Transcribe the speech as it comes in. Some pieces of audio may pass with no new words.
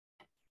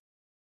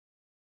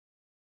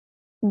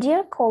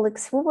Dear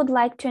colleagues, we would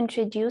like to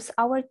introduce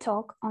our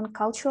talk on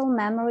cultural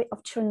memory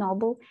of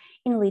Chernobyl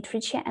in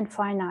literature and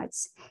fine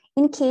arts.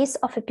 In case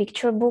of a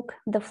picture book,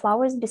 The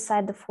Flowers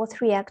Beside the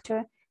Fourth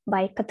Reactor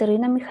by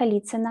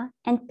Mikhalitsyna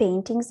and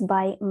paintings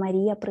by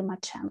Maria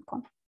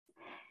Prymachenko.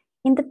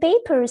 In the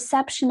paper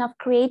Reception of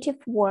Creative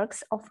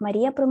Works of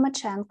Maria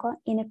Prymachenko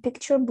in a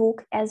Picture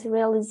Book as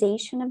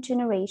Realization of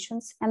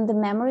Generations and the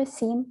Memory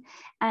Theme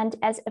and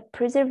as a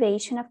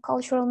Preservation of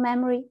Cultural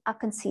Memory are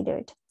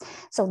considered.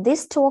 So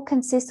this talk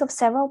consists of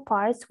several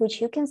parts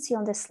which you can see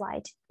on the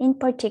slide. In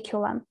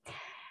particular,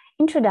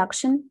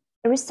 introduction,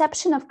 a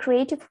reception of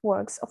creative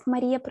works of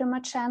Maria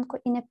Prymachenko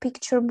in a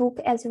picture book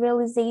as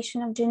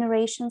Realization of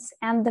Generations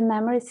and the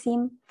Memory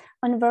Theme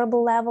on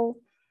verbal level,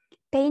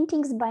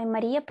 paintings by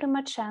Maria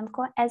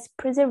Prymachenko as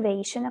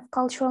preservation of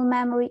cultural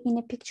memory in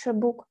a picture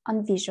book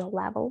on visual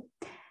level,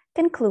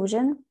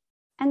 conclusion,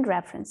 and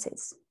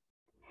references.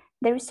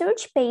 The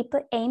research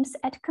paper aims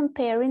at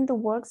comparing the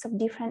works of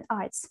different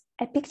arts.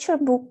 A picture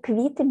book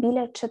Квіти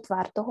біля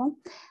четвертого,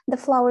 The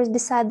Flowers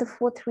Beside the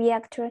Fourth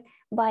Reactor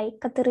by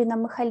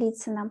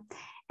Mikhalitsyna,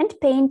 and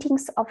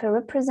paintings of a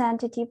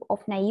representative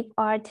of naive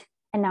art,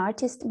 an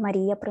artist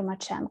Maria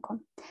Prymachenko.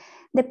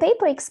 The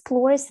paper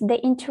explores the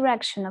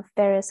interaction of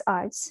various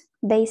arts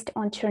based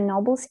on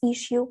Chernobyl's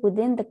issue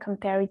within the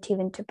comparative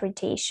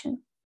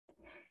interpretation.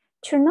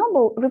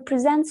 Chernobyl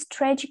represents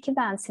tragic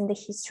events in the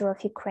history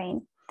of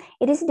Ukraine.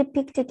 It is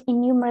depicted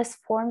in numerous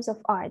forms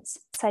of arts,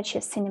 such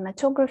as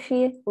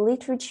cinematography,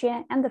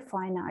 literature, and the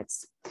fine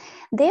arts.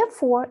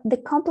 Therefore, the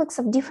complex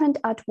of different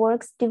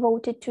artworks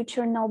devoted to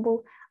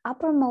Chernobyl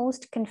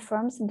uppermost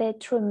confirms the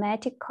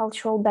traumatic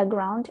cultural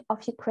background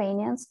of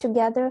Ukrainians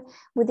together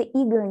with the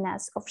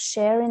eagerness of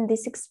sharing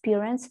this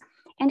experience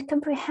and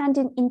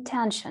comprehending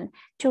intention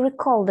to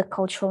recall the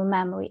cultural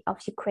memory of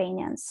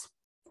Ukrainians.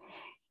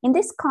 In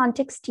this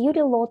context,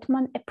 Yuri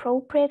Lotman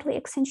appropriately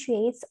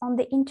accentuates on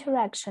the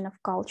interaction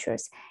of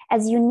cultures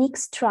as unique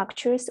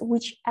structures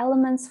which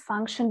elements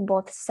function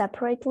both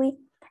separately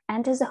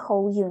and as a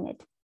whole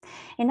unit.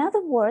 In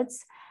other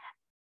words,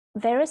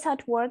 various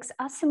artworks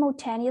are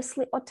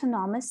simultaneously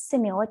autonomous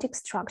semiotic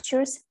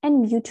structures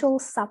and mutual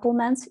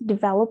supplements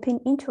developing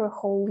into a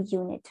whole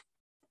unit.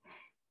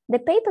 The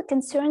paper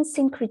concerns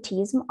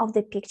syncretism of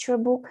the picture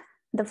book,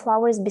 The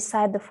Flowers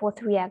Beside the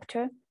Fourth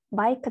Reactor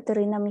by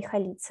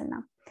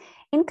Mikhalitsyna,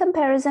 in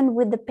comparison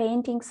with the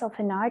paintings of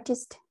an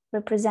artist,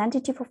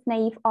 representative of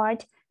naive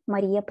art,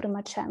 Maria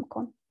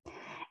Prymachenko.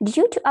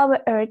 Due to our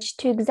urge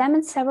to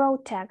examine several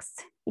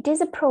texts, it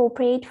is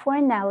appropriate for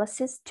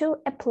analysis to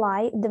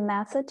apply the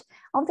method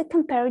of the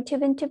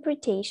comparative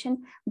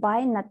interpretation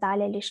by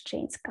Natalia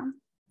Lishchinska.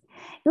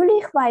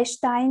 Ulrich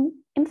Weinstein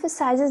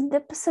emphasizes the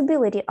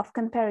possibility of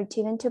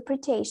comparative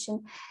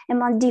interpretation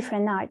among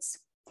different arts,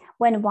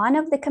 when one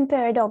of the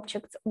compared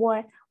objects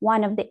or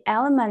one of the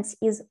elements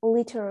is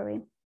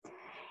literary.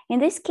 In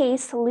this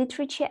case,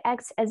 literature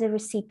acts as a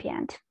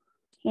recipient.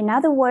 In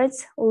other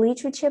words,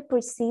 literature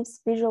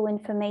perceives visual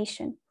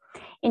information,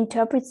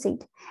 interprets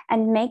it,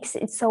 and makes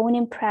its own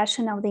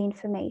impression of the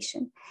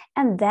information,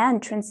 and then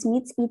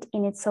transmits it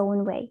in its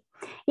own way.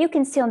 You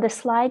can see on the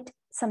slide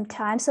some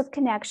types of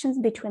connections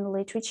between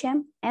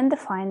literature and the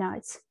fine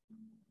arts.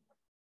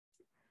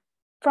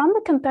 From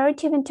the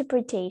comparative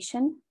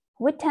interpretation,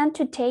 we tend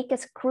to take a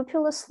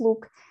scrupulous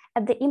look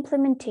at the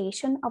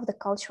implementation of the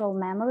cultural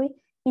memory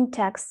in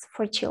texts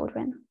for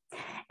children.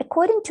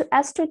 According to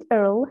Astrid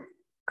Earle,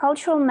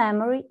 cultural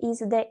memory is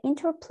the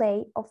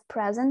interplay of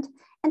present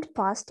and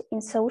past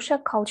in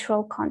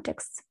socio-cultural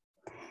contexts.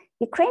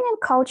 Ukrainian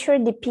culture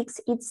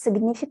depicts its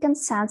significant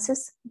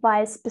senses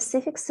via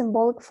specific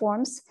symbolic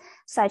forms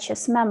such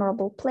as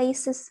memorable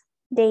places,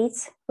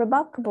 dates,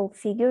 remarkable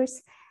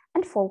figures,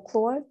 and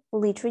folklore,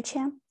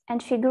 literature,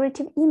 and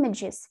figurative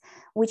images,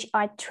 which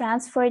are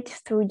transferred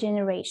through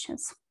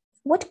generations.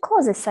 What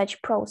causes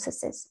such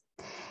processes?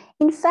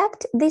 In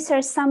fact, these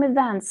are some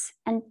events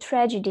and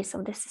tragedies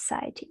of the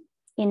society.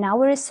 In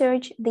our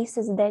research, this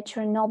is the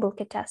Chernobyl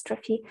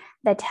catastrophe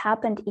that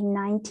happened in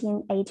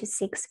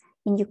 1986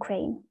 in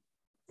Ukraine.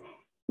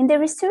 In the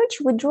research,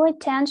 we draw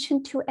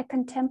attention to a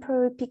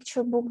contemporary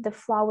picture book, The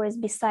Flowers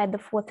Beside the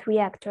Fourth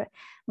Reactor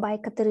by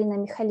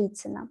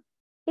Mikhalitsyna.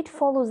 It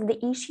follows the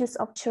issues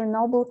of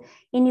Chernobyl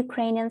in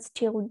Ukrainian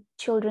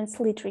children's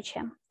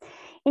literature,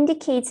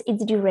 indicates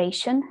its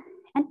duration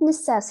and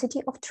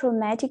necessity of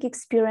traumatic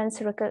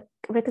experience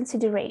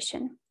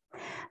reconsideration.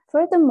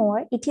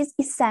 Furthermore, it is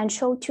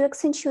essential to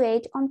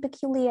accentuate on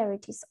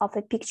peculiarities of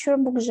a picture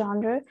book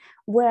genre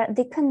where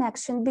the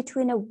connection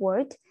between a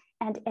word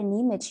and an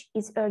image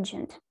is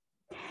urgent.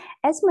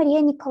 As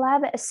Maria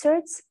Nikolaeva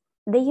asserts,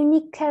 the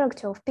unique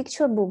character of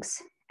picture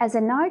books as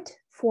an art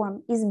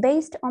form is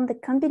based on the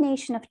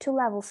combination of two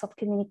levels of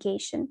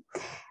communication,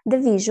 the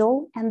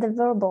visual and the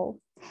verbal.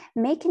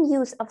 Making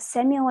use of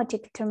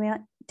semiotic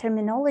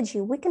terminology,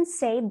 we can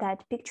say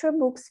that picture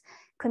books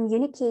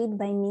communicate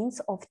by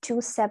means of two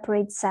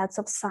separate sets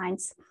of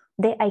signs,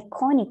 the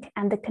iconic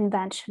and the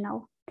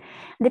conventional.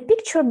 The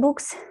picture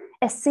books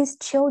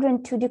assist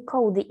children to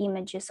decode the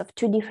images of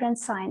two different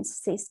science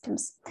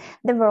systems,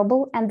 the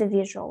verbal and the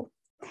visual.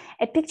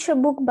 A picture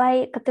book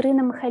by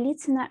Kateryna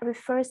Mikhalitsyna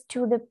refers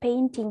to the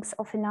paintings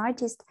of an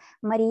artist,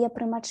 Maria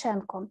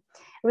Prymachenko,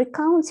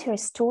 recounts her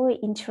story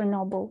in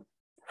Chernobyl.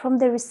 From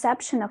the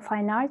reception of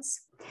fine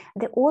arts,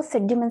 the author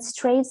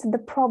demonstrates the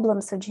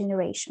problems of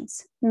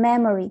generations,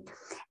 memory,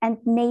 and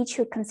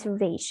nature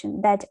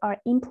conservation that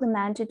are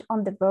implemented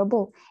on the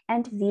verbal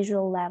and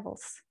visual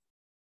levels.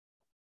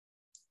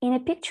 In a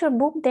picture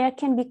book, there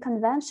can be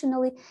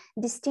conventionally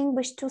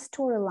distinguished two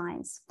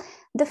storylines.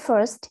 The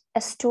first, a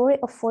story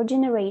of 4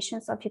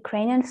 generations of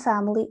Ukrainian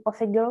family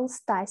of a girl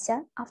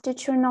Stasia after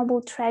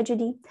Chernobyl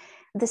tragedy.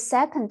 The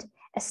second,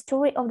 a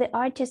story of the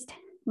artist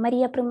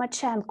Maria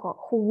Prymachenko,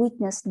 who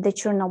witnessed the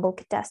Chernobyl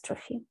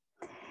catastrophe.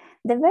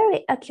 The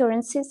very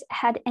occurrences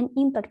had an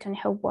impact on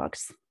her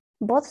works.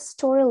 Both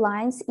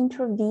storylines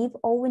interweave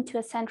owing to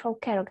a central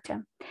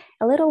character,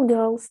 a little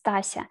girl,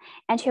 Stasia,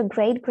 and her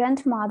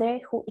great-grandmother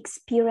who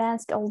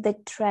experienced all the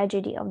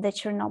tragedy of the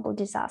Chernobyl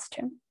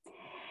disaster.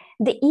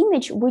 The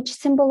image which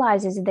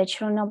symbolizes the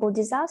Chernobyl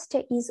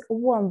disaster is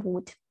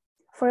wormwood.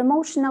 For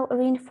emotional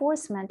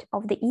reinforcement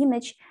of the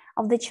image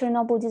of the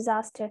Chernobyl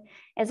disaster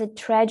as a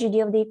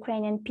tragedy of the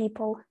Ukrainian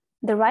people,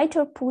 the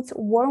writer puts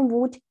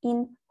wormwood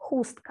in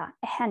chustka,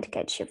 a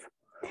handkerchief,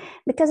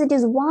 because it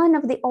is one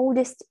of the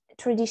oldest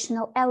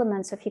traditional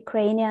elements of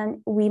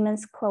Ukrainian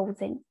women's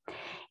clothing.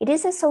 It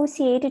is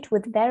associated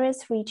with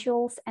various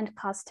rituals and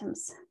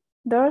customs,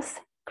 birth,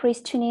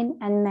 christening,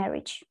 and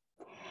marriage.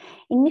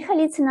 In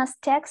Mikhalitsyna's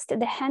text,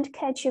 the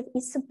handkerchief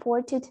is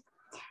supported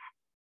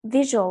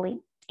visually.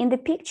 In the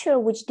picture,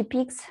 which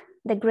depicts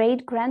the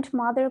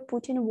great-grandmother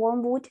putting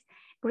wormwood,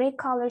 gray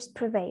colors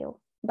prevail,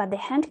 but the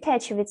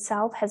handkerchief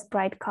itself has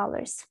bright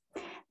colors.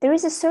 There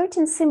is a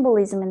certain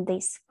symbolism in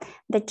this,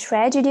 the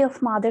tragedy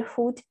of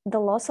motherhood, the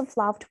loss of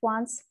loved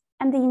ones,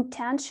 and the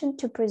intention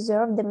to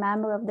preserve the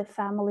memory of the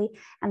family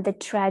and the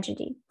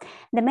tragedy.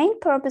 The main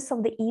purpose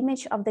of the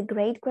image of the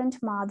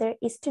great-grandmother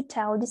is to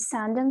tell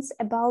descendants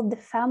about the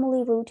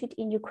family rooted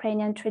in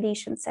Ukrainian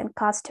traditions and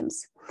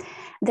customs.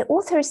 The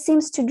author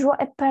seems to draw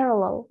a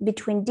parallel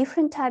between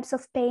different types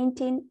of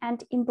painting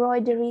and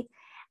embroidery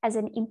as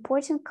an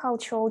important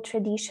cultural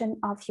tradition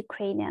of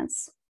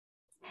Ukrainians.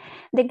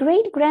 The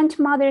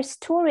great-grandmother's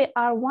story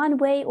are one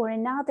way or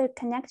another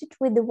connected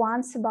with the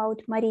ones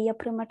about Maria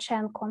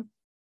Prymachenko,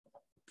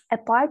 a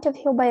part of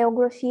her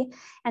biography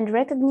and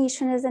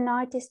recognition as an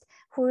artist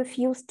who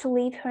refused to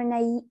leave her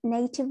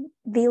native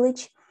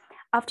village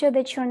after the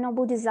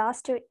Chernobyl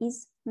disaster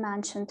is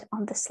mentioned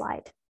on the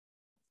slide.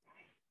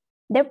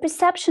 Their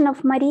perception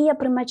of Maria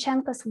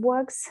Prymachenko's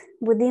works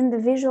within the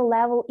visual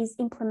level is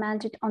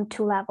implemented on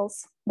 2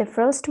 levels. The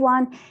first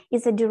one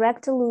is a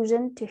direct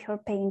allusion to her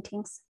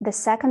paintings. The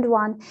second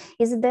one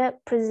is the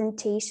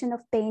presentation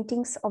of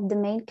paintings of the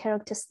main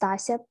character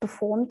Stasia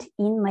performed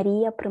in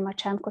Maria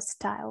Prymachenko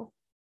style.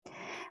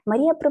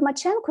 Maria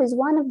Prymachenko is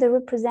one of the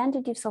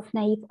representatives of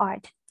naive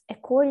art.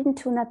 According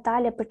to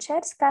Natalia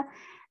Pecherska,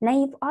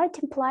 naive art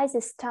implies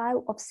a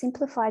style of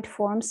simplified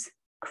forms,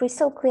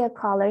 crystal clear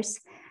colors,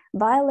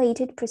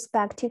 violated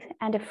perspective,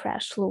 and a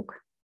fresh look.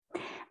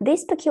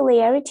 This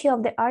peculiarity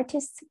of the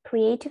artist's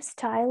creative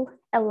style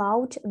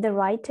allowed the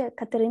writer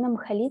Kateryna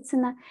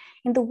Mikhalitsyna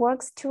in the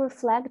works to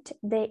reflect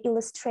the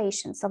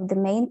illustrations of the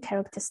main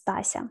character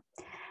Stasia,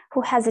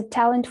 who has a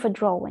talent for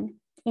drawing.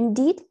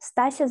 Indeed,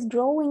 Stasia's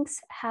drawings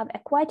have a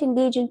quite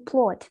engaging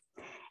plot.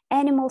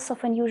 Animals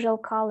of unusual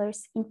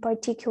colors, in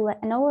particular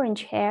an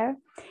orange hare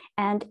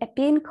and a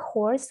pink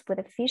horse with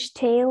a fish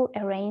tail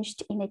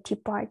arranged in a tea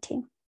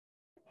party.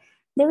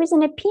 There is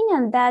an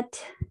opinion that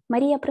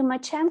Maria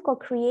Prymachenko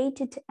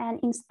created an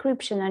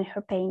inscription on her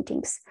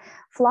paintings.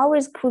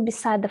 Flowers grew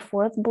beside the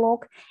 4th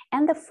block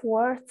and the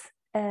 4th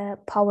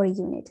power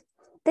unit.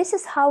 This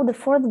is how the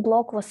 4th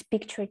block was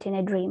pictured in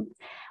a dream.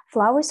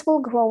 Flowers will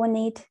grow on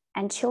it,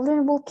 and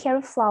children will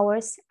carry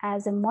flowers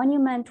as a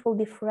monument will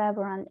be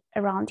forever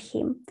around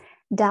him.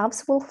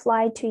 Doves will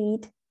fly to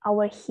it,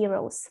 our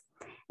heroes.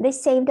 They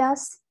saved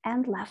us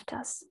and left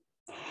us.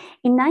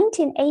 In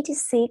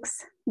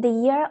 1986, the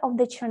year of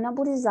the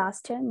Chernobyl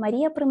disaster,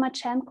 Maria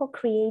Prymachenko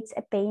creates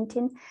a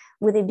painting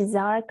with a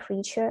bizarre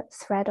creature,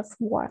 threat of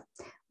war,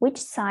 which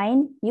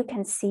sign you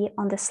can see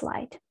on the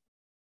slide.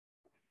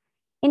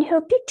 In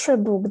her picture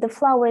book, The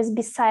Flowers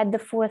Beside the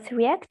Fourth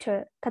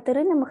Reactor,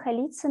 Kateryna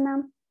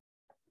Mikhalitsyna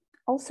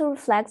also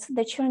reflects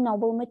the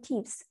Chernobyl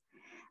motifs,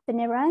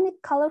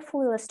 panoramic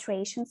colorful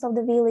illustrations of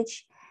the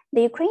village,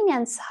 the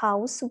Ukrainian's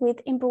house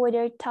with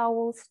embroidered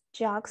towels,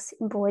 jugs,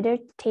 embroidered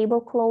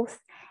tablecloth,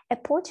 a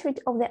portrait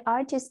of the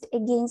artist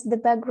against the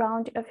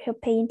background of her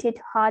painted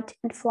hut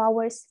and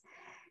flowers,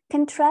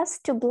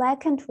 contrast to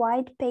black and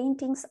white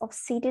paintings of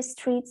city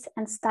streets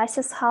and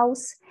Stasia's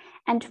house,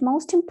 and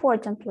most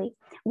importantly,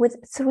 with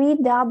 3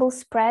 double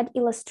spread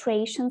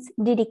illustrations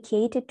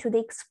dedicated to the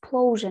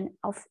explosion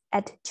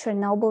at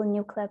Chernobyl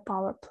nuclear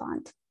power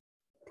plant.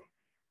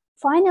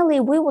 Finally,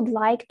 we would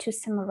like to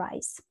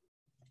summarize.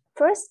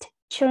 First,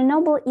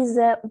 Chernobyl is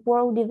a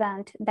world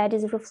event that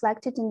is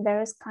reflected in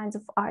various kinds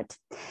of art.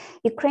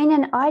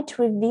 Ukrainian art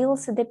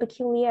reveals the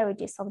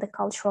peculiarities of the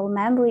cultural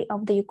memory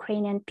of the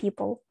Ukrainian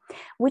people,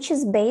 which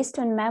is based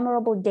on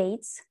memorable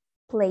dates,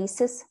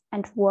 places,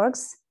 and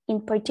works, in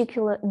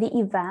particular the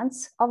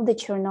events of the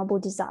Chernobyl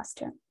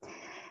disaster.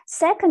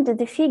 Second,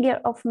 the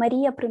figure of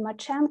Maria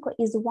Prymachenko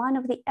is one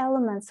of the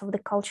elements of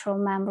the cultural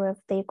memory of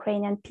the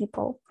Ukrainian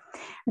people.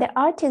 The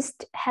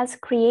artist has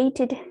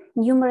created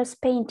numerous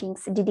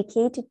paintings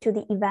dedicated to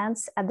the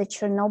events at the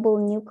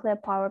Chernobyl nuclear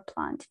power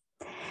plant.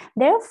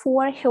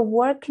 Therefore, her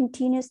work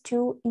continues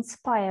to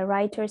inspire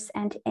writers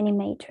and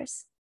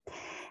animators.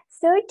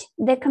 Third,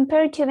 the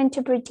comparative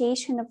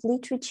interpretation of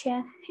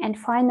literature and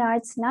fine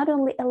arts not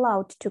only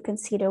allowed to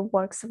consider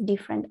works of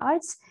different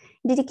arts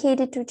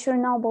dedicated to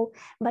Chernobyl,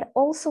 but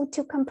also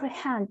to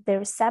comprehend the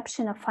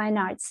reception of fine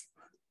arts,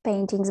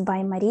 paintings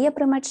by Maria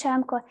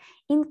Prymachenko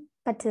in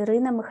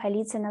Katerina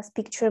Mikhalitsyna's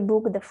picture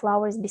book, The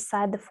Flowers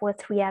Beside the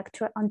Fourth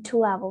Reactor, on two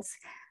levels,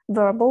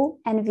 verbal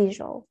and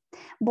visual.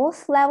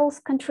 Both levels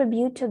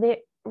contribute to the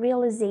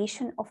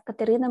realization of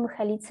Katerina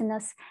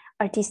Mikhalitsyna's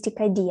artistic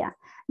idea,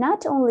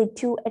 not only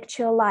to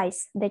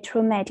actualize the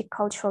traumatic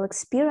cultural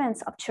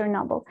experience of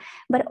Chernobyl,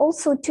 but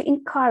also to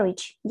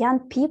encourage young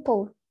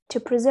people to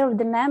preserve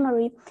the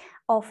memory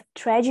of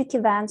tragic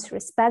events,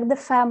 respect the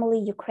family,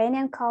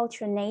 Ukrainian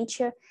culture,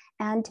 nature,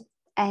 and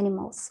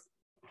animals.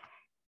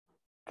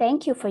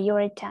 Thank you for your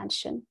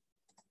attention.